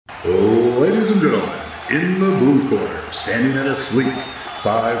Ladies and gentlemen, in the blue corner, standing at a sleek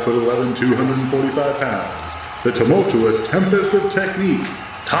 5'11", 245 pounds, the tumultuous tempest of technique,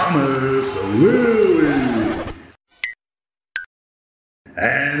 Thomas Lilly.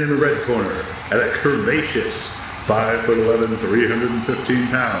 And in the red corner, at a curvaceous 5'11", 315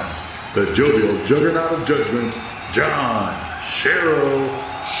 pounds, the jovial juggernaut of judgment, John Cheryl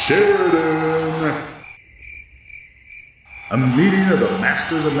Sheridan. A meeting of the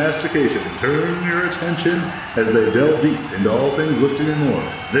masters of mastication. Turn your attention as they delve deep into all things lifting and more.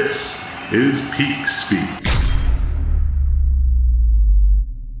 This is Peak Speak.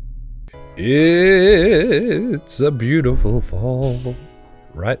 It's a beautiful fall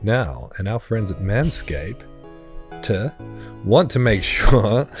right now, and our friends at Manscaped want to make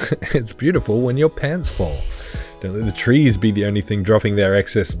sure it's beautiful when your pants fall. Don't let the trees be the only thing dropping their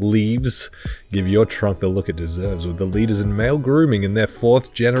excess leaves. Give your trunk the look it deserves with the leaders in male grooming in their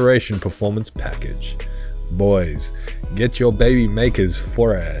 4th generation performance package. Boys, get your baby makers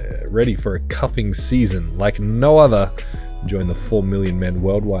ready for a cuffing season like no other. Join the 4 million men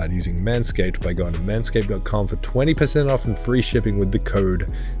worldwide using Manscaped by going to manscaped.com for 20% off and free shipping with the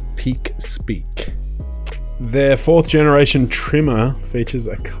code PEAKSPEAK. Their 4th generation trimmer features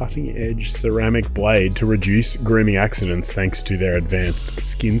a cutting-edge ceramic blade to reduce grooming accidents thanks to their advanced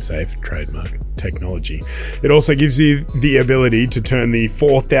skin-safe trademark technology. It also gives you the ability to turn the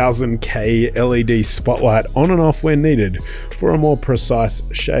 4000K LED spotlight on and off when needed for a more precise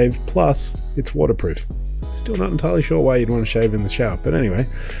shave, plus it's waterproof. Still not entirely sure why you'd want to shave in the shower, but anyway,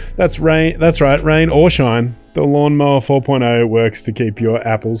 that's right, rain or shine. The Lawnmower 4.0 works to keep your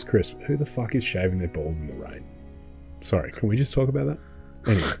apples crisp. Who the fuck is shaving their balls in the rain? Sorry, can we just talk about that?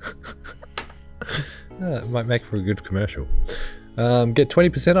 Anyway. It might make for a good commercial. Get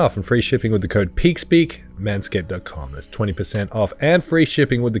 20% off and free shipping with the code PEAKSPEAK, manscaped.com. That's 20% off and free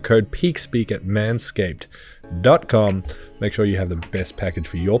shipping with the code PEAKSPEAK at manscaped.com. Make sure you have the best package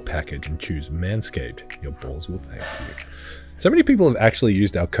for your package and choose Manscaped. Your balls will thank you. So many people have actually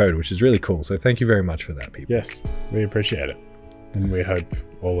used our code, which is really cool. So thank you very much for that, people. Yes, we appreciate it. And we hope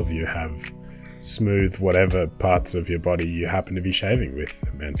all of you have smooth whatever parts of your body you happen to be shaving with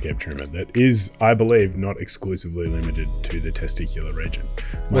Manscaped trimmer. That is, I believe, not exclusively limited to the testicular region.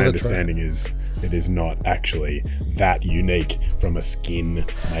 My understanding is it is not actually that unique from a skin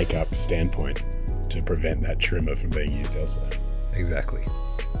makeup standpoint to prevent that trimmer from being used elsewhere. Exactly.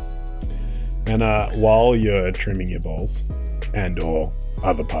 And while you're trimming your balls and or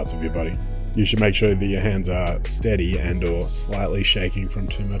other parts of your body, you should make sure that your hands are steady and or slightly shaking from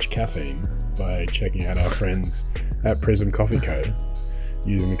too much caffeine by checking out our friends at Prism Coffee Co.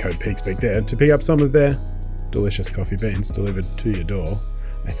 using the code PEAKSPEAK there to pick up some of their delicious coffee beans delivered to your door.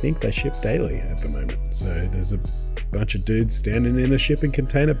 I think they ship daily at the moment. So there's a bunch of dudes standing in a shipping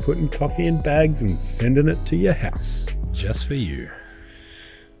container putting coffee in bags and sending it to your house. Just for you.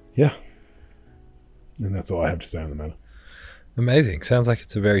 Yeah. And that's all I have to say on the matter. Amazing. Sounds like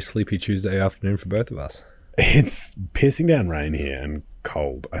it's a very sleepy Tuesday afternoon for both of us. It's pissing down rain here and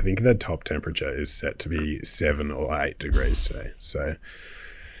cold. I think the top temperature is set to be 7 or 8 degrees today. So,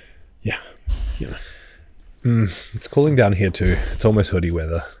 yeah, you know. It's cooling down here too. It's almost hoodie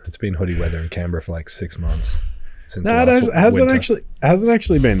weather. It's been hoodie weather in Canberra for like 6 months. No, it hasn't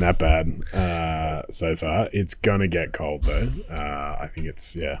actually been that bad so far. It's gonna get cold though. I think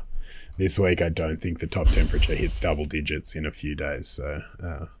it's this week I don't think the top temperature hits double digits in a few days, so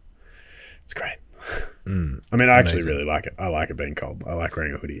it's great. I mean, I actually really like it. I like it being cold. I like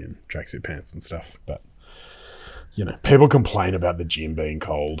wearing a hoodie and tracksuit pants and stuff, but you know, people complain about the gym being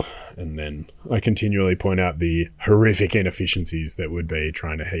cold, and then I continually point out the horrific inefficiencies that would be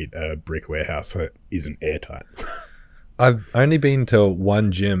trying to heat a brick warehouse that isn't airtight. I've only been to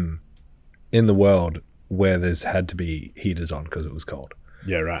one gym in the world where there's had to be heaters on because it was cold.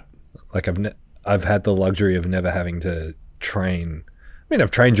 Yeah, right. Like I've had the luxury of never having to train. I mean,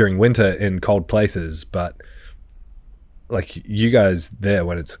 I've trained during winter in cold places, but like you guys there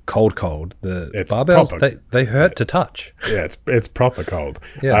when it's cold, the barbells, they hurt to touch. Yeah, it's proper cold.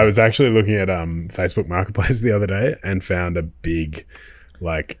 Yeah. I was actually looking at Facebook Marketplace the other day and found a big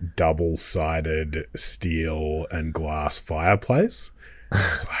like double-sided steel and glass fireplace. I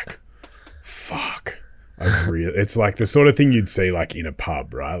was like, fuck. It's like the sort of thing you'd see like in a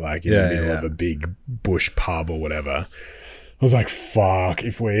pub, right? Like in the middle of a big bush pub or whatever. I was like, fuck,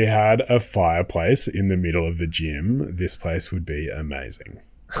 if we had a fireplace in the middle of the gym, this place would be amazing.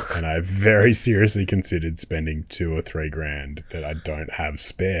 And I very seriously considered spending $2 or $3 grand that I don't have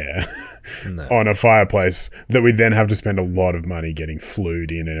spare on a fireplace that we then have to spend a lot of money getting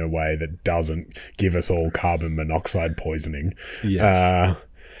flued in a way that doesn't give us all carbon monoxide poisoning. Yes.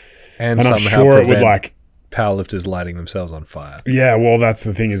 And I'm somehow sure it would prevent like, powerlifters lighting themselves on fire. yeah, well, that's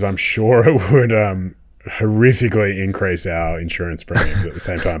the thing is I'm sure it would horrifically increase our insurance premiums at the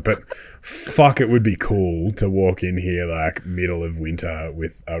same time. But fuck, it would be cool to walk in here like middle of winter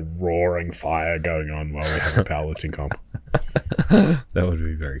with a roaring fire going on while we have a powerlifting comp. That would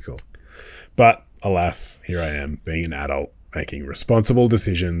be very cool. But alas, here I am being an adult, making responsible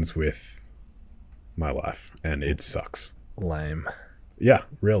decisions with my life, and it sucks. Lame. Yeah,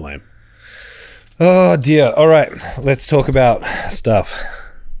 real lame. Oh dear. All right, let's talk about stuff.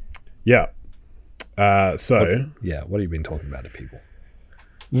 Yeah. What have you been talking about to people?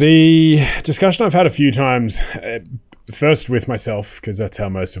 The discussion I've had a few times, first with myself, because that's how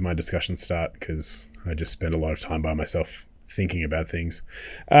most of my discussions start, because I just spend a lot of time by myself thinking about things.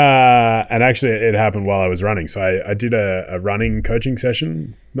 And actually, it happened while I was running. So I did a running coaching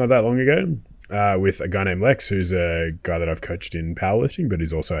session not that long ago with a guy named Lex, who's a guy that I've coached in powerlifting, but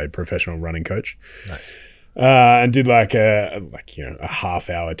he's also a professional running coach. Nice. And did like a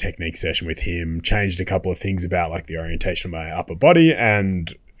half-hour technique session with him, changed a couple of things about like the orientation of my upper body,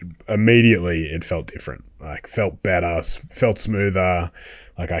 and immediately it felt different. Like felt better, felt smoother.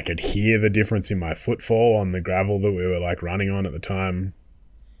 Like I could hear the difference in my footfall on the gravel that we were like running on at the time.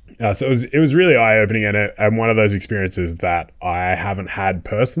 So it was really eye-opening, and one of those experiences that I haven't had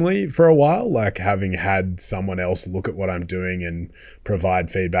personally for a while, like having had someone else look at what I'm doing and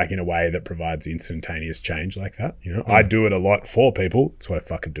provide feedback in a way that provides instantaneous change like that. You know, I do it a lot for people. It's what I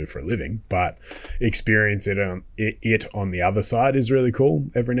fucking do for a living, but experience it on the other side is really cool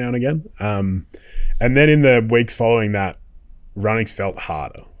every now and again. And then in the weeks following that, running's felt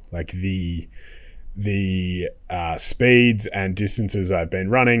harder. Like the speeds and distances I've been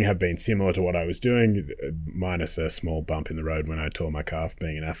running have been similar to what I was doing, minus a small bump in the road when I tore my calf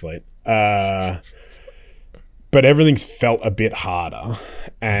being an athlete. But everything's felt a bit harder,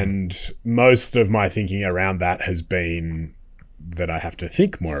 and most of my thinking around that has been that I have to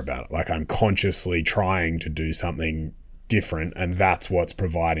think more about it. Like I'm consciously trying to do something different, and that's what's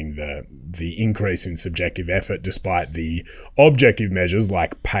providing the increase in subjective effort, despite the objective measures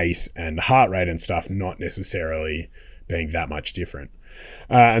like pace and heart rate and stuff not necessarily being that much different.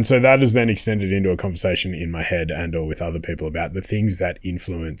 And so that has then extended into a conversation in my head and or with other people about the things that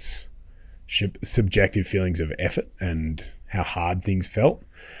influence subjective feelings of effort and how hard things felt,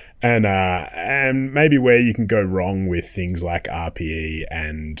 and maybe where you can go wrong with things like RPE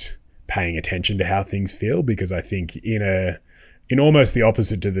and paying attention to how things feel, because I think in almost the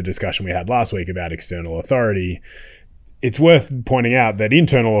opposite to the discussion we had last week about external authority, it's worth pointing out that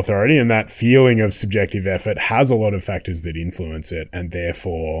internal authority and that feeling of subjective effort has a lot of factors that influence it, and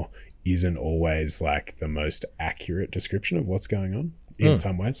therefore isn't always like the most accurate description of what's going on in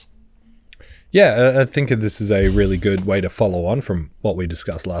some ways. Yeah, I think this is a really good way to follow on from what we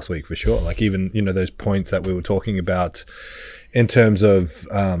discussed last week for sure. Like even, those points that we were talking about in terms of,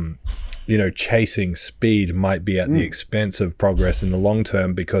 chasing speed might be at the expense of progress in the long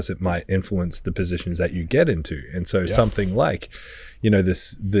term because it might influence the positions that you get into. And so something like,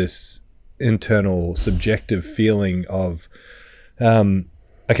 this internal subjective feeling of,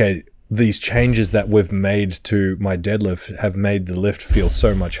 these changes that we've made to my deadlift have made the lift feel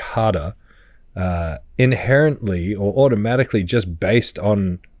so much harder. Inherently or automatically, just based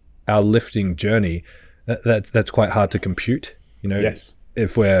on our lifting journey, that's quite hard to compute. Yes.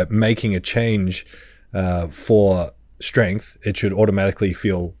 If we're making a change for strength, it should automatically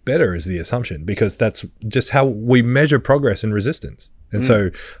feel better is the assumption, because that's just how we measure progress in resistance. And so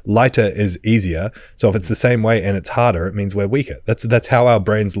lighter is easier. So if it's the same way and it's harder, it means we're weaker. That's how our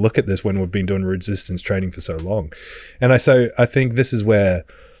brains look at this when we've been doing resistance training for so long. And I think this is where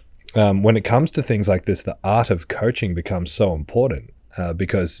when it comes to things like this, the art of coaching becomes so important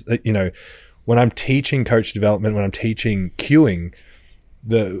because, when I'm teaching coach development, when I'm teaching cueing,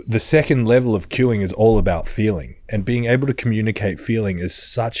 the second level of cueing is all about feeling, and being able to communicate feeling is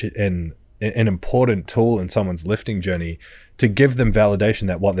such an important tool in someone's lifting journey to give them validation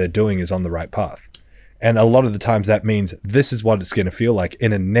that what they're doing is on the right path. And a lot of the times that means this is what it's going to feel like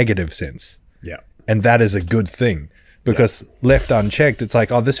in a negative sense. Yeah. And that is a good thing. Because left unchecked, it's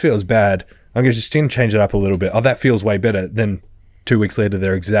like, oh, this feels bad. I'm going to just change it up a little bit. Oh, that feels way better. Then 2 weeks later,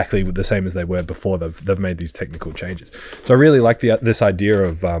 they're exactly the same as they were before they've made these technical changes. So I really like this idea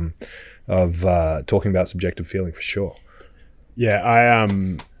of talking about subjective feeling for sure. Yeah,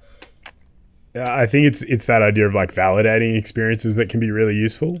 I think it's that idea of like validating experiences that can be really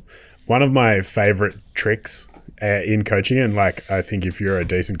useful. One of my favorite tricks in coaching. And like, I think if you're a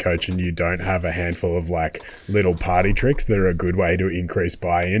decent coach and you don't have a handful of like little party tricks that are a good way to increase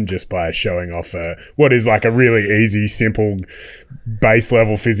buy-in just by showing off what is like a really easy, simple base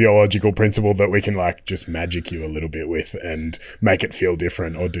level physiological principle that we can like just magic you a little bit with and make it feel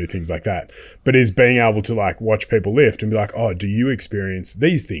different or do things like that. But is being able to like watch people lift and be like, oh, do you experience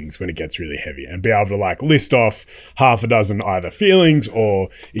these things when it gets really heavy? And be able to like list off half a dozen either feelings or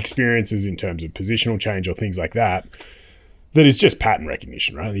experiences in terms of positional change or things like that. That is just pattern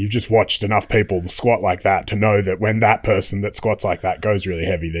recognition, right? You've just watched enough people squat like that to know that when that person that squats like that goes really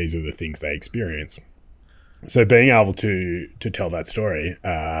heavy, these are the things they experience. So being able to tell that story,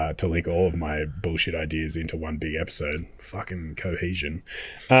 to link all of my bullshit ideas into one big episode, fucking cohesion,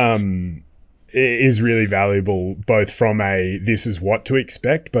 is really valuable, both from a this is what to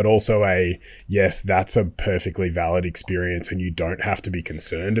expect, but also a yes, that's a perfectly valid experience and you don't have to be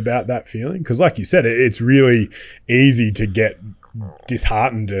concerned about that feeling. Because like you said, it's really easy to get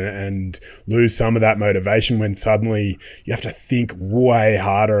disheartened and lose some of that motivation when suddenly you have to think way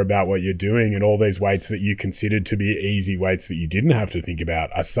harder about what you're doing, and all these weights that you considered to be easy weights that you didn't have to think about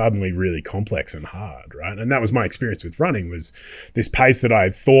are suddenly really complex and hard, right? And that was my experience with running, was this pace that I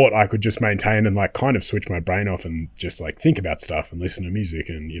thought I could just maintain and like kind of switch my brain off and just like think about stuff and listen to music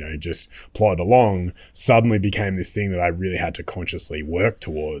and, you know, just plod along, suddenly became this thing that I really had to consciously work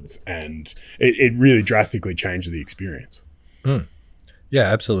towards, and it really drastically changed the experience. Yeah,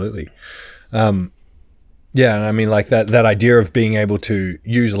 absolutely. Yeah, and I mean, like that idea of being able to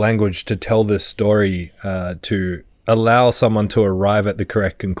use language to tell this story, to allow someone to arrive at the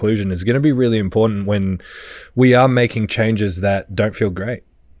correct conclusion, is going to be really important when we are making changes that don't feel great.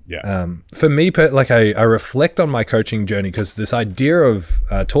 Yeah. For me, I reflect on my coaching journey, because this idea of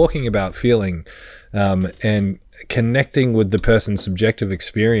talking about feeling and connecting with the person's subjective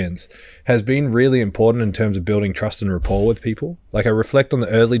experience has been really important in terms of building trust and rapport with people. Like, I reflect on the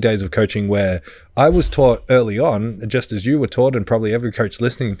early days of coaching where I was taught early on, just as you were taught, and probably every coach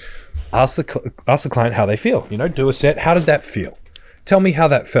listening, ask the client how they feel. You know, do a set. How did that feel? Tell me how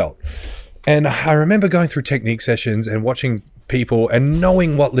that felt. And I remember going through technique sessions and watching people and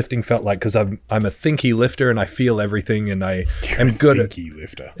knowing what lifting felt like, because I'm a thinky lifter and I feel everything and I am good at thinky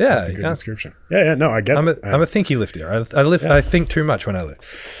lifter. Yeah, that's a good description. Yeah, no, I get it. I'm a thinky lifter. I lift. Yeah. I think too much when I lift.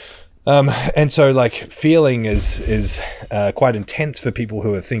 And so like feeling is quite intense for people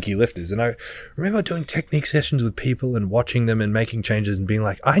who are thinky lifters. And I remember doing technique sessions with people and watching them and making changes and being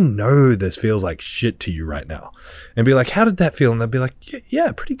like, I know this feels like shit to you right now. And be like, how did that feel? And they'd be like,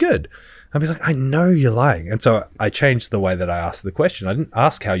 yeah, pretty good. I'd be like, I know you're lying. And so I changed the way that I asked the question. I didn't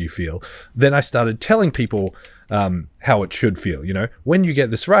ask how you feel. Then I started telling people how it should feel. You know, when you get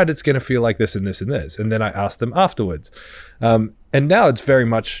this right, it's going to feel like this and this and this. And then I asked them afterwards. And now it's very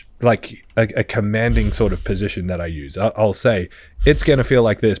much like a commanding sort of position that I use. I'll say, it's going to feel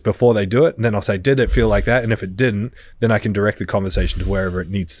like this before they do it. And then I'll say, did it feel like that? And if it didn't, then I can direct the conversation to wherever it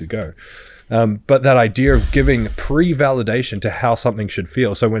needs to go. But that idea of giving pre-validation to how something should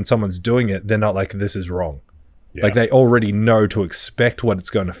feel. So when someone's doing it, they're not like, this is wrong. Yeah. Like, they already know to expect what it's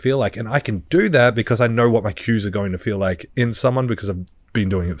going to feel like. And I can do that because I know what my cues are going to feel like in someone, because I've been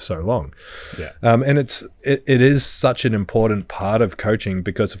doing it for so long. Yeah. And it is such an important part of coaching,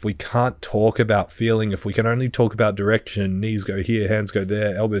 because if we can't talk about feeling, if we can only talk about direction, knees go here, hands go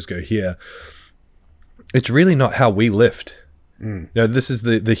there, elbows go here, it's really not how we lift. You know, this is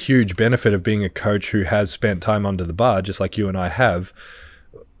the huge benefit of being a coach who has spent time under the bar, just like you and I have.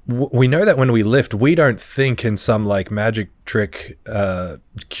 We know that when we lift, we don't think in some like magic trick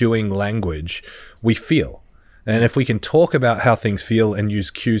cueing language. We feel. And if we can talk about how things feel and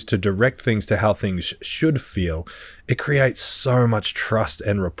use cues to direct things to how things should feel, it creates so much trust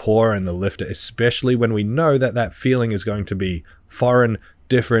and rapport in the lifter, especially when we know that that feeling is going to be foreign,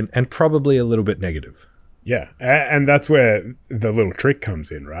 different, and probably a little bit negative. Yeah, and that's where the little trick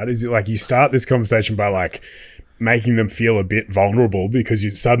comes in, right? Is it like you start this conversation by like making them feel a bit vulnerable, because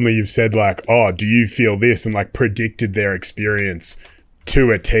you've said like, oh, do you feel this? And like predicted their experience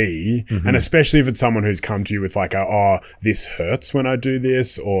to a T. Mm-hmm. And especially if it's someone who's come to you with like, oh, this hurts when I do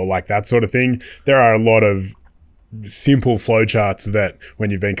this, or like that sort of thing. There are a lot of simple flowcharts that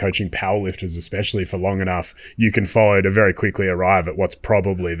when you've been coaching powerlifters, especially for long enough, you can follow to very quickly arrive at what's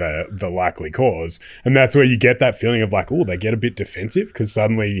probably the likely cause. And that's where you get that feeling of like, oh, they get a bit defensive, because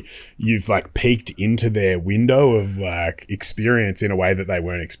suddenly you've like peeked into their window of like experience in a way that they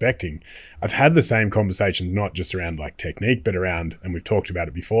weren't expecting. I've had the same conversation, not just around like technique, but around, and we've talked about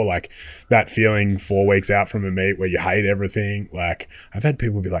it before, like that feeling 4 weeks out from a meet where you hate everything. Like, I've had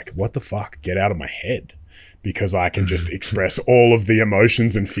people be like, what the fuck, get out of my head. because I can just express all of the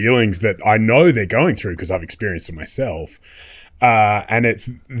emotions and feelings that I know they're going through because I've experienced it myself. And it's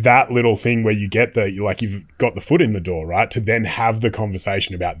that little thing where you get you've got the foot in the door, right? To then have the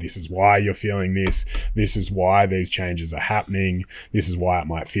conversation about this is why you're feeling this. This is why these changes are happening. This is why it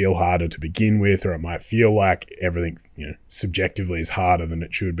might feel harder to begin with, or it might feel like everything, subjectively is harder than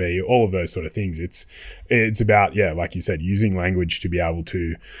it should be. All of those sort of things. It's about, like you said, using language to be able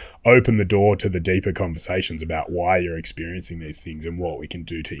to open the door to the deeper conversations about why you're experiencing these things and what we can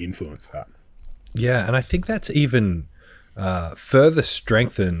do to influence that. Yeah. And I think that's even further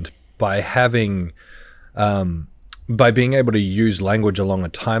strengthened by having by being able to use language along a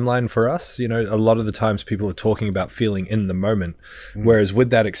timeline for us. A lot of the times people are talking about feeling in the moment, whereas with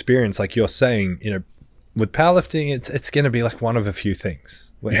that experience, like you're saying, with powerlifting, it's going to be like one of a few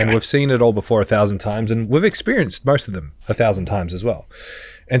things, and we've seen it all before 1,000 times, and we've experienced most of them 1,000 times as well.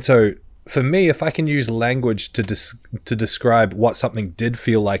 And so for me, if I can use language to describe what something did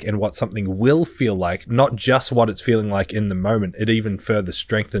feel like and what something will feel like, not just what it's feeling like in the moment, it even further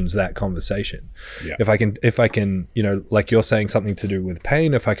strengthens that conversation. Yeah. If I can, like you're saying, something to do with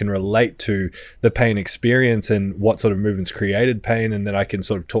pain, if I can relate to the pain experience and what sort of movements created pain, and then I can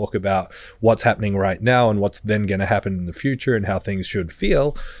sort of talk about what's happening right now and what's then going to happen in the future and how things should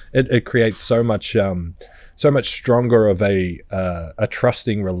feel, it creates so much stronger of a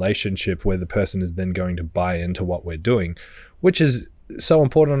trusting relationship where the person is then going to buy into what we're doing, which is so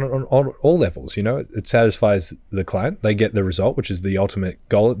important on all levels. It satisfies the client. They get the result, which is the ultimate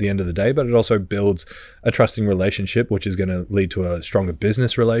goal at the end of the day, but it also builds a trusting relationship, which is going to lead to a stronger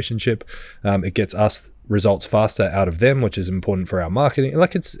business relationship. It gets us results faster out of them, which is important for our marketing.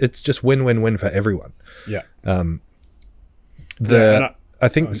 Like it's just win-win-win for everyone. Yeah. I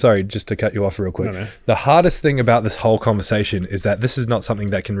think, sorry, just to cut you off real quick. No. The hardest thing about this whole conversation is that this is not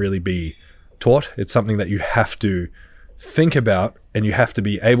something that can really be taught. It's something that you have to think about, and you have to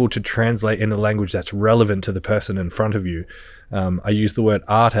be able to translate in a language that's relevant to the person in front of you. I used the word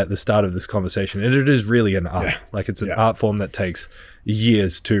art at the start of this conversation, and it is really an art. Yeah. Like it's an art form that takes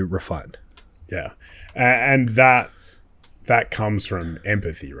years to refine. Yeah. And that comes from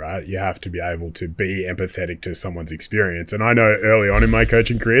empathy, right? You have to be able to be empathetic to someone's experience. And I know early on in my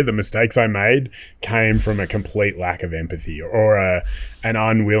coaching career, the mistakes I made came from a complete lack of empathy or an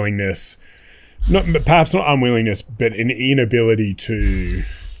unwillingness, perhaps not unwillingness, but an inability to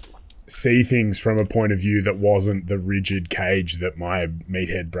see things from a point of view that wasn't the rigid cage that my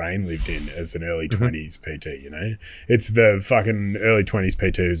meathead brain lived in as an early 20s PT, It's the fucking early 20s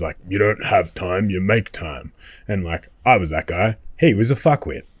PT who's like, you don't have time, you make time. And like, I was that guy. He was a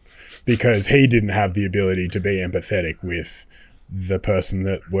fuckwit because he didn't have the ability to be empathetic with the person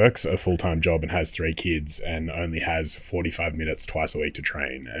that works a full-time job and has 3 kids and only has 45 minutes twice a week to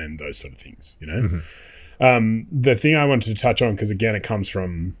train and those sort of things, The thing I wanted to touch on, because again, it comes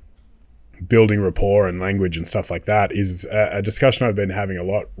from building rapport and language and stuff like that, is a discussion I've been having a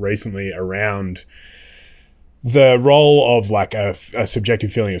lot recently around the role of like a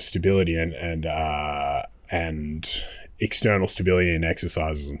subjective feeling of stability and external stability in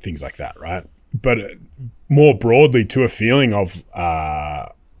exercises and things like that, right? But more broadly to a feeling of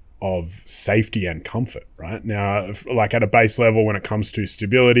safety and comfort, right? Now, like at a base level, when it comes to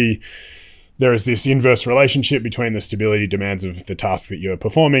stability, there is this inverse relationship between the stability demands of the task that you're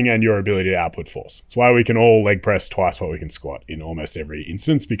performing and your ability to output force. It's why we can all leg press twice what we can squat in almost every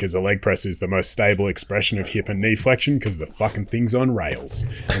instance, because a leg press is the most stable expression of hip and knee flexion because the fucking thing's on rails.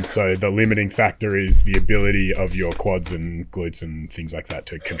 And so the limiting factor is the ability of your quads and glutes and things like that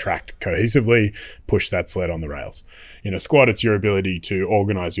to contract cohesively, push that sled on the rails. In a squat, it's your ability to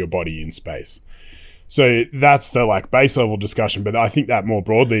organize your body in space. So that's the like base level discussion, but I think that more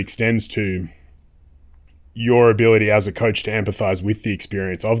broadly extends to your ability as a coach to empathize with the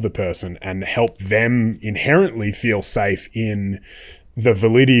experience of the person and help them inherently feel safe in the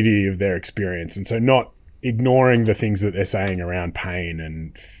validity of their experience. And so not ignoring the things that they're saying around pain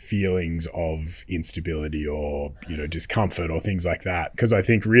and feelings of instability or, discomfort or things like that. Because I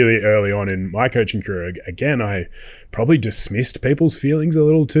think really early on in my coaching career, again, I probably dismissed people's feelings a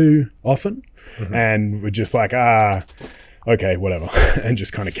little too often and were just like, okay, whatever, and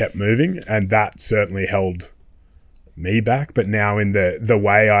just kind of kept moving. And that certainly held me back. But now in the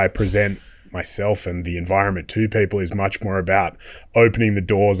way I present myself and the environment to people is much more about opening the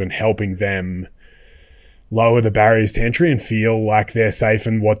doors and helping them lower the barriers to entry and feel like they're safe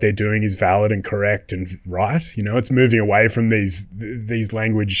and what they're doing is valid and correct and right. It's moving away from these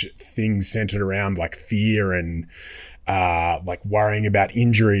language things centered around like fear and like worrying about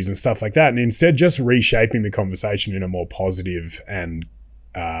injuries and stuff like that, and instead just reshaping the conversation in a more positive and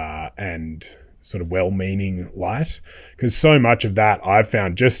sort of well-meaning light, because so much of that I've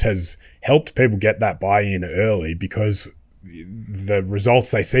found just has helped people get that buy-in early, because the results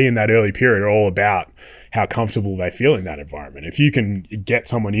they see in that early period are all about how comfortable they feel in that environment. If you can get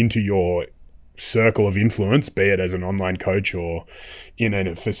someone into your circle of influence, be it as an online coach or in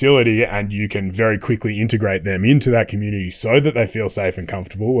a facility, and you can very quickly integrate them into that community so that they feel safe and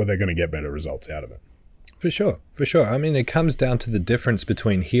comfortable, well, they're going to get better results out of it. For sure. I mean, it comes down to the difference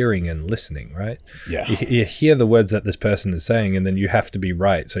between hearing and listening, right? Yeah. You hear the words that this person is saying, and then you have to be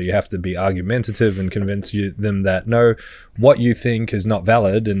right. So you have to be argumentative and convince them that, no, what you think is not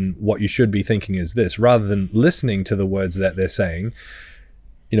valid and what you should be thinking is this, rather than listening to the words that they're saying,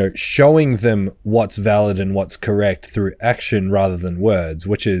 showing them what's valid and what's correct through action rather than words,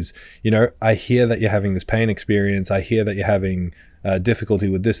 which is, I hear that you're having this pain experience. I hear that you're having difficulty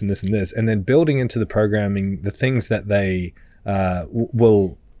with this and this and this, and then building into the programming the things that they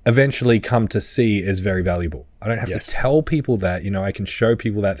will eventually come to see is very valuable. I don't have to tell people that, I can show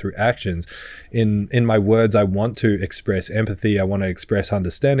people that through actions. In my words, I want to express empathy. I want to express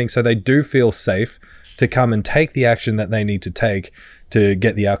understanding, so they do feel safe to come and take the action that they need to take to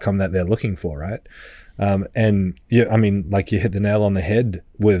get the outcome that they're looking for, right? And yeah, I mean, like you hit the nail on the head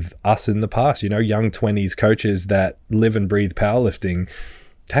with us in the past, young 20s coaches that live and breathe powerlifting.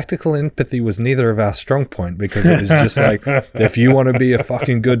 Tactical empathy was neither of our strong point, because it was just like, if you want to be a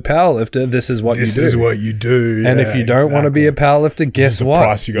fucking good powerlifter, this is what you do. This is what you do. And if you don't want to be a powerlifter, guess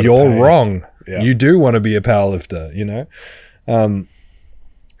what? You're wrong. Yeah. You do want to be a powerlifter,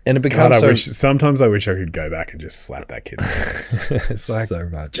 and it becomes sometimes I wish I could go back and just slap that kid in the face. It's like, so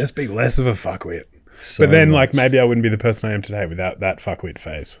much. Just be less of a fuckwit. But then, maybe I wouldn't be the person I am today without that fuckwit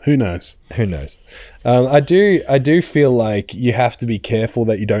phase. Who knows? I do feel like you have to be careful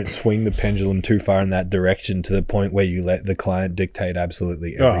that you don't swing the pendulum too far in that direction to the point where you let the client dictate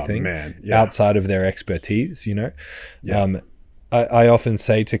absolutely everything outside of their expertise, I often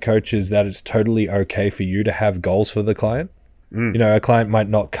say to coaches that it's totally okay for you to have goals for the client. A client might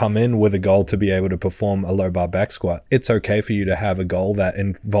not come in with a goal to be able to perform a low bar back squat. It's okay for you to have a goal that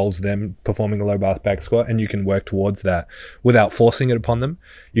involves them performing a low bar back squat, and you can work towards that without forcing it upon them.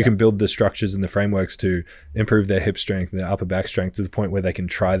 You can build the structures and the frameworks to improve their hip strength and their upper back strength to the point where they can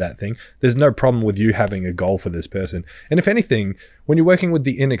try that thing. There's no problem with you having a goal for this person. And if anything, when you're working with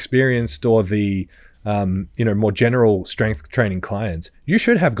the inexperienced or the more general strength training clients, you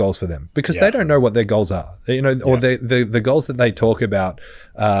should have goals for them, because they don't know what their goals are, or the goals that they talk about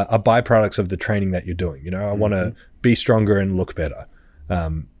are byproducts of the training that you're doing. I want to be stronger and look better.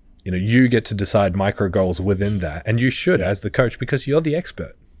 You get to decide micro goals within that, and you should as the coach, because you're the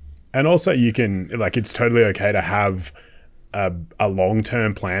expert. And also you can, it's totally okay to have a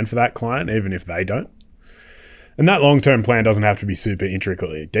long-term plan for that client, even if they don't. And that long-term plan doesn't have to be super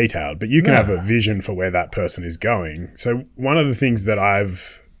intricately detailed, but you can have a vision for where that person is going. So one of the things that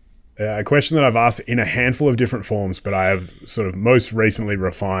a question that I've asked in a handful of different forms, but I have sort of most recently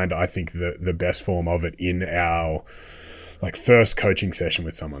refined, I think, the best form of it in our first coaching session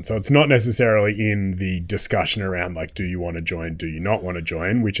with someone. So it's not necessarily in the discussion around do you want to join, do you not want to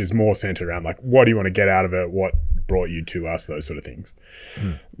join, which is more centered around what do you want to get out of it, what brought you to us, those sort of things.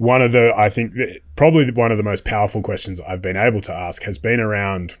 I think probably one of the most powerful questions I've been able to ask has been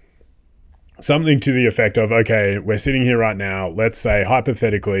around something to the effect of, okay, we're sitting here right now, let's say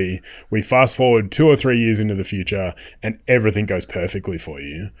hypothetically we fast forward 2 or 3 years into the future and everything goes perfectly for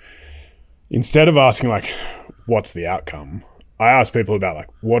you. Instead of asking what's the outcome, I ask people about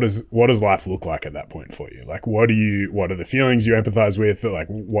what does life look like at that point for you? What are the feelings you empathize with?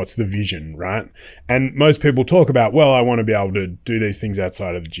 What's the vision, right? And most people talk about, well, I want to be able to do these things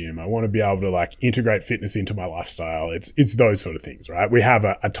outside of the gym. I want to be able to integrate fitness into my lifestyle. It's those sort of things, right? We have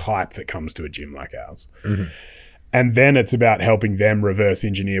a type that comes to a gym like ours. Mm-hmm. And then it's about helping them reverse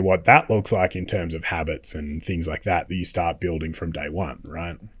engineer what that looks like in terms of habits and things like that you start building from day one,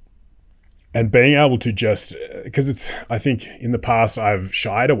 right? And being able to because I think in the past I've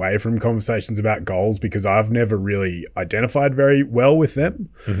shied away from conversations about goals because I've never really identified very well with them.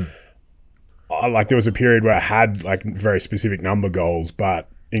 Mm-hmm. There was a period where I had very specific number goals, but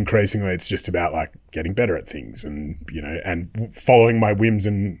increasingly it's just about getting better at things and, and following my whims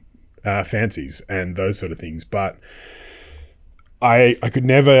and fancies and those sort of things. But I could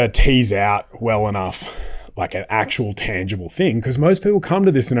never tease out well enough an actual tangible thing, because most people come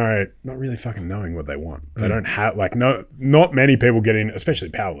to this scenario not really fucking knowing what they want. They don't have not many people get in, especially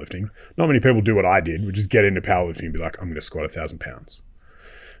powerlifting. Not many people do what I did, which is get into powerlifting and be I'm going to squat 1,000 pounds.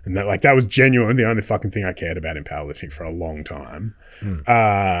 And that was genuine the only fucking thing I cared about in powerlifting for a long time.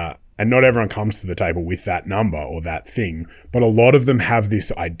 And not everyone comes to the table with that number or that thing, but a lot of them have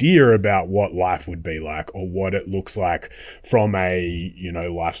this idea about what life would be like or what it looks like from a,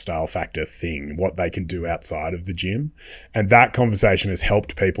 lifestyle factor thing, what they can do outside of the gym. And that conversation has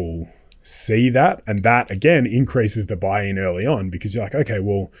helped people see that. And that, again, increases the buy-in early on, because you're like, okay,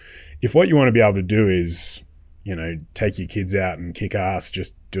 well, if what you want to be able to do is, take your kids out and kick ass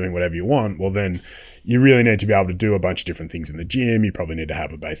just doing whatever you want, well, then you really need to be able to do a bunch of different things in the gym. You probably need to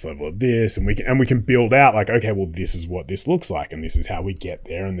have a base level of this, and we can build out like, okay, well, this is what this looks like, and this is how we get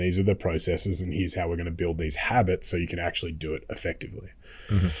there, and these are the processes, and here's how we're going to build these habits so you can actually do it effectively.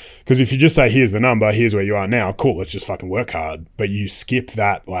 Because if you just say, here's the number, here's where you are now, cool, let's just fucking work hard, but you skip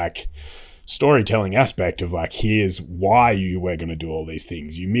that like storytelling aspect of like, here's why we're going to do all these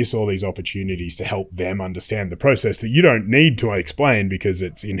things. You miss all these opportunities to help them understand the process that you don't need to explain because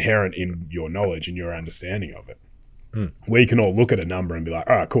it's inherent in your knowledge and your understanding of it. We can all look at a number and be like,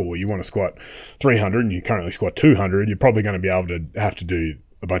 all right, cool, well, you want to squat 300 and you currently squat 200, you're probably going to be able to have to do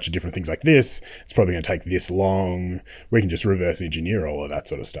a bunch of different things like this. It's probably going to take this long. We can just reverse engineer all of that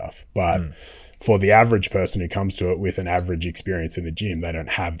sort of stuff. But for the average person who comes to it with an average experience in the gym, they don't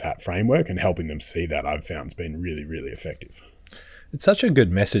have that framework, and helping them see that, I've found, has been really, really effective. It's such a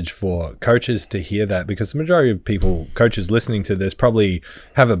good message for coaches to hear that, because the majority of coaches listening to this probably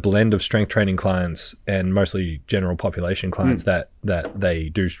have a blend of strength training clients and mostly general population clients that they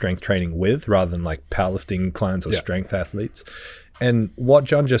do strength training with, rather than like powerlifting clients or strength athletes. And what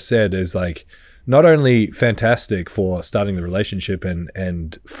John just said is like, not only fantastic for starting the relationship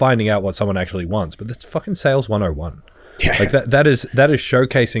and finding out what someone actually wants, but that's fucking sales 101. Yeah. Like that is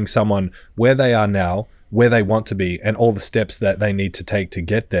showcasing someone where they are now, where they want to be, and all the steps that they need to take to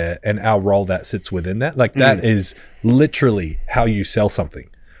get there, and our role that sits within that. Like that is literally how you sell something.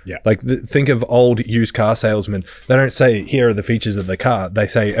 Yeah. Like think of old used car salesmen. They don't say, here are the features of the car. They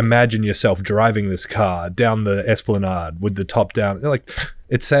say, imagine yourself driving this car down the Esplanade with the top down. They're like,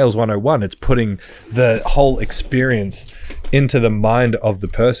 it's sales 101. It's putting the whole experience into the mind of the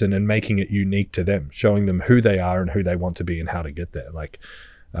person and making it unique to them, showing them who they are and who they want to be and how to get there. Like,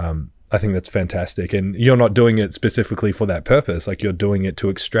 I think that's fantastic. And you're not doing it specifically for that purpose. Like, you're doing it to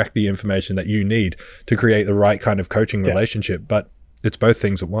extract the information that you need to create the right kind of coaching relationship. But it's both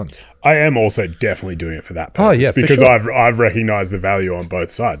things at once. I am also definitely doing it for that purpose. Oh, yeah, because sure. I've recognized the value on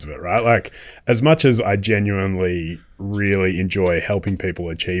both sides of it, right? Like, as much as I genuinely really enjoy helping people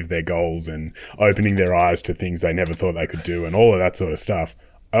achieve their goals and opening their eyes to things they never thought they could do and all of that sort of stuff,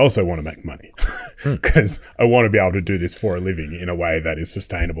 I also want to make money because I want to be able to do this for a living in a way that is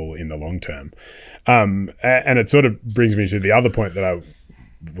sustainable in the long term. And it sort of brings me to the other point that I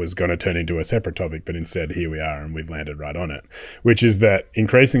was going to turn into a separate topic, but instead here we are and we've landed right on it, which is that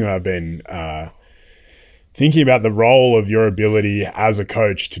increasingly I've been thinking about the role of your ability as a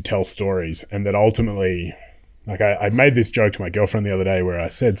coach to tell stories, and that ultimately, like I made this joke to my girlfriend the other day where I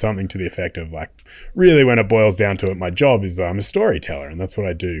said something to the effect of like, really when it boils down to it, my job is that I'm a storyteller and that's what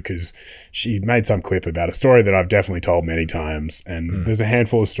I do, because she made some quip about a story that I've definitely told many times, and there's a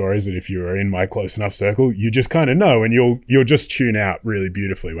handful of stories that if you are in my close enough circle, you just kind of know, and you'll just tune out really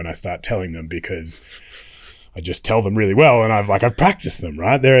beautifully when I start telling them, because I just tell them really well and I've practiced them,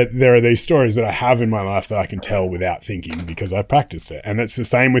 right? There are these stories that I have in my life that I can tell without thinking because I've practiced it. And it's the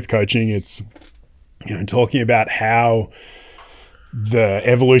same with coaching. It's, talking about how the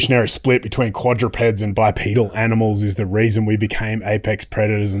evolutionary split between quadrupeds and bipedal animals is the reason we became apex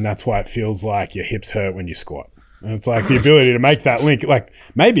predators, and that's why it feels like your hips hurt when you squat. And it's like the ability to make that link, like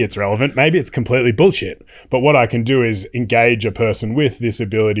maybe it's relevant, maybe it's completely bullshit, but what I can do is engage a person with this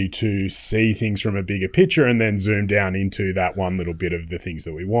ability to see things from a bigger picture and then zoom down into that one little bit of the things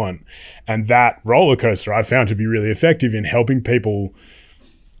that we want. And that roller coaster I found to be really effective in helping people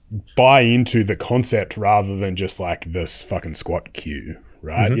buy into the concept rather than just like this fucking squat cue,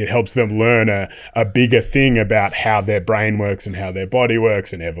 right? It helps them learn a bigger thing about how their brain works and how their body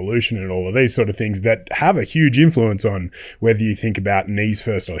works and evolution and all of these sort of things that have a huge influence on whether you think about knees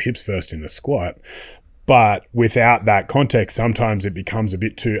first or hips first in the squat. But without that context, sometimes it becomes a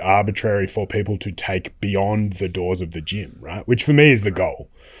bit too arbitrary for people to take beyond the doors of the gym, right? Which for me is the goal.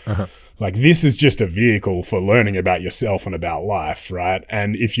 Like, this is just a vehicle for learning about yourself and about life, right?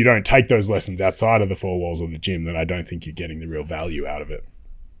 And if you don't take those lessons outside of the four walls of the gym, then I don't think you're getting the real value out of it.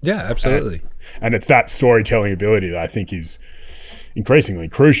 Yeah, absolutely. And it's that storytelling ability that I think is increasingly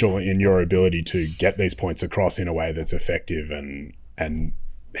crucial in your ability to get these points across in a way that's effective and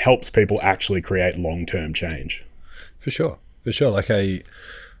helps people actually create long-term change. For sure. Like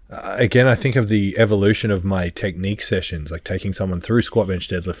Again, I think of the evolution of my technique sessions, like taking someone through squat, bench,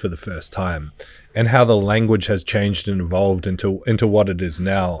 deadlift for the first time, and how the language has changed and evolved into what it is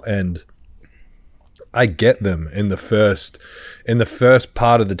now. And I get them in the first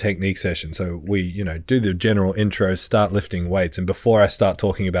part of the technique session. So we, do the general intro, start lifting weights. And before I start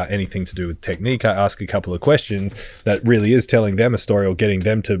talking about anything to do with technique, I ask a couple of questions that really is telling them a story or getting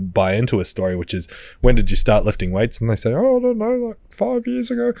them to buy into a story, which is, when did you start lifting weights? And they say, oh, I don't know, like 5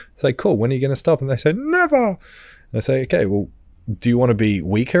 years ago. I say, cool, when are you going to stop? And they say, never. And I say, okay, well, do you want to be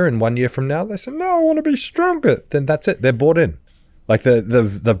weaker in 1 year from now? They say, no, I want to be stronger. Then that's it. They're bought in. Like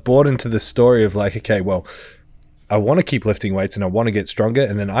they've bought into the story of like, okay, well, I want to keep lifting weights and I want to get stronger.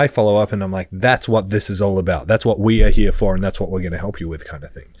 And then I follow up and I'm like, that's what this is all about. That's what we are here for. And that's what we're going to help you with, kind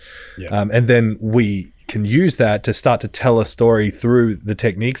of thing. Yeah. And then we can use that to start to tell a story through the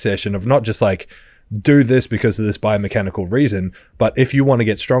technique session of not just like, do this because of this biomechanical reason, but if you want to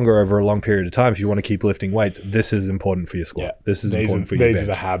get stronger over a long period of time, if you want to keep lifting weights, this is important for your squat. Yeah. This is important for your bench. These are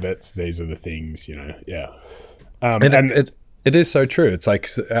the habits. These are the things, yeah. It is so true. It's like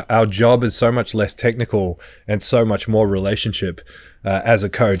our job is so much less technical and so much more relationship as a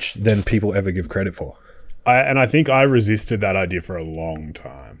coach than people ever give credit for. I think I resisted that idea for a long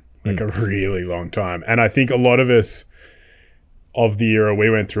time, like a really long time. And I think a lot of us of the era we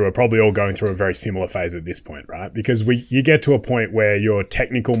went through are probably all going through a very similar phase at this point, right? Because you get to a point where your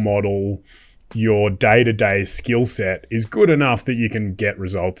technical model, your day-to-day skill set is good enough that you can get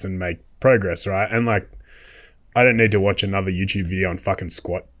results and make progress, right? And like, I don't need to watch another YouTube video on fucking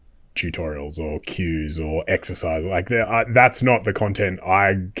squat tutorials or cues or exercise. Like that's not the content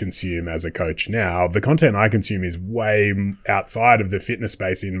I consume as a coach now. The content I consume is way outside of the fitness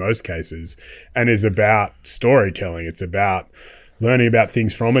space in most cases and is about storytelling. It's about learning about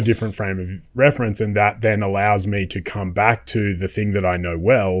things from a different frame of reference, and that then allows me to come back to the thing that I know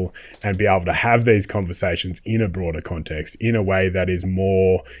well and be able to have these conversations in a broader context in a way that is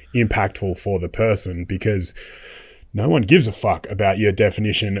more impactful for the person, because no one gives a fuck about your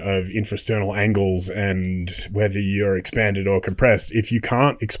definition of infrasternal angles and whether you're expanded or compressed if you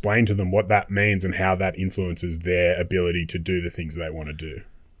can't explain to them what that means and how that influences their ability to do the things they want to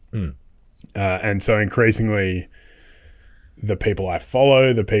do. And so increasingly, the people I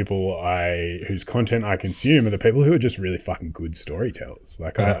follow, the people whose content I consume are the people who are just really fucking good storytellers.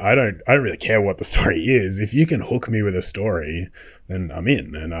 Like I don't really care what the story is. If you can hook me with a story, then I'm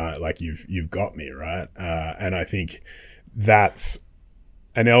in, and like you've got me, right? And I think that's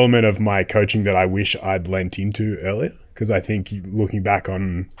an element of my coaching that I wish I'd lent into earlier, because I think looking back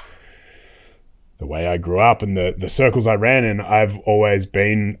on the way I grew up and the circles I ran in, I've always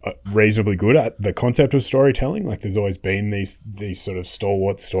been reasonably good at the concept of storytelling. Like there's always been these sort of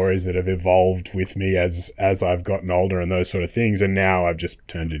stalwart stories that have evolved with me as I've gotten older and those sort of things. And now I've just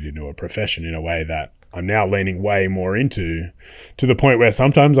turned it into a profession in a way that I'm now leaning way more into, to the point where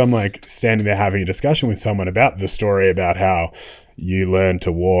sometimes I'm like standing there having a discussion with someone about the story about how you learned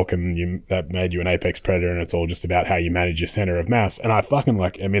to walk and that made you an apex predator, and it's all just about how you manage your center of mass. And I fucking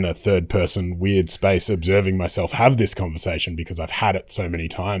like am in a third person weird space observing myself have this conversation because I've had it so many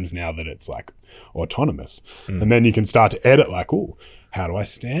times now that it's like autonomous. And then you can start to edit like, oh, how do I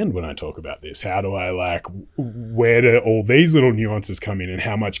stand when I talk about this? How do I like, where do all these little nuances come in, and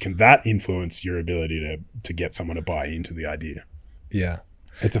how much can that influence your ability to get someone to buy into the idea? Yeah.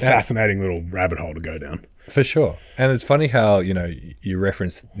 It's a fascinating little rabbit hole to go down. For sure. And it's funny how, you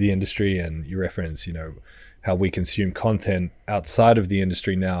reference the industry and you reference, how we consume content outside of the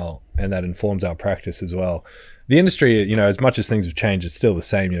industry now, and that informs our practice as well. The industry, as much as things have changed, it's still the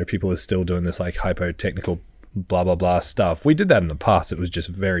same. People are still doing this like hypo-technical blah, blah, blah stuff. We did that in the past. It was just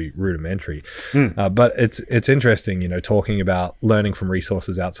very rudimentary. But it's interesting, talking about learning from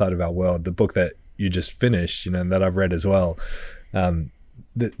resources outside of our world. The book that you just finished, and that I've read as well,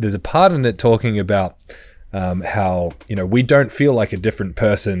 there's a part in it talking about how we don't feel like a different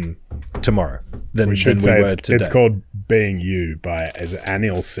person tomorrow than we were today. It's called Being You by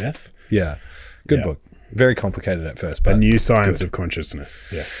Anil Seth. Yeah, good book. Very complicated at first, but A New Science of Consciousness.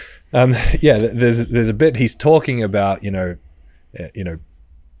 Yes. There's a bit he's talking about.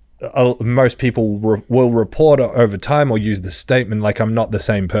 Most people will report over time or use the statement like, I'm not the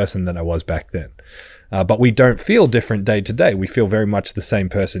same person that I was back then. But we don't feel different day to day. We feel very much the same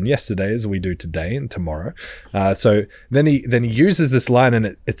person yesterday as we do today and tomorrow. So then he uses this line,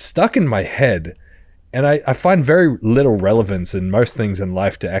 and it's stuck in my head. And I find very little relevance in most things in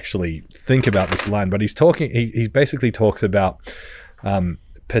life to actually think about this line. But he basically talks about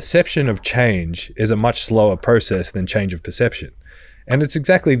perception of change is a much slower process than change of perception. And it's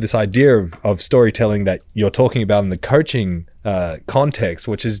exactly this idea of storytelling that you're talking about in the coaching context,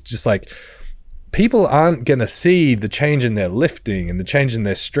 which is just like, people aren't going to see the change in their lifting and the change in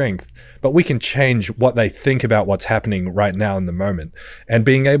their strength, but we can change what they think about what's happening right now in the moment. And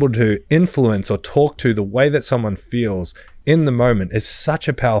being able to influence or talk to the way that someone feels in the moment is such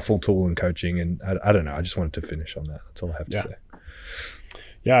a powerful tool in coaching. And I don't know, I just wanted to finish on that. That's all I have to say.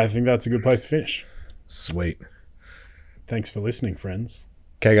 Yeah, I think that's a good place to finish. Sweet. Thanks for listening, friends.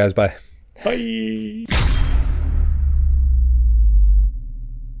 Okay, guys, bye. Bye.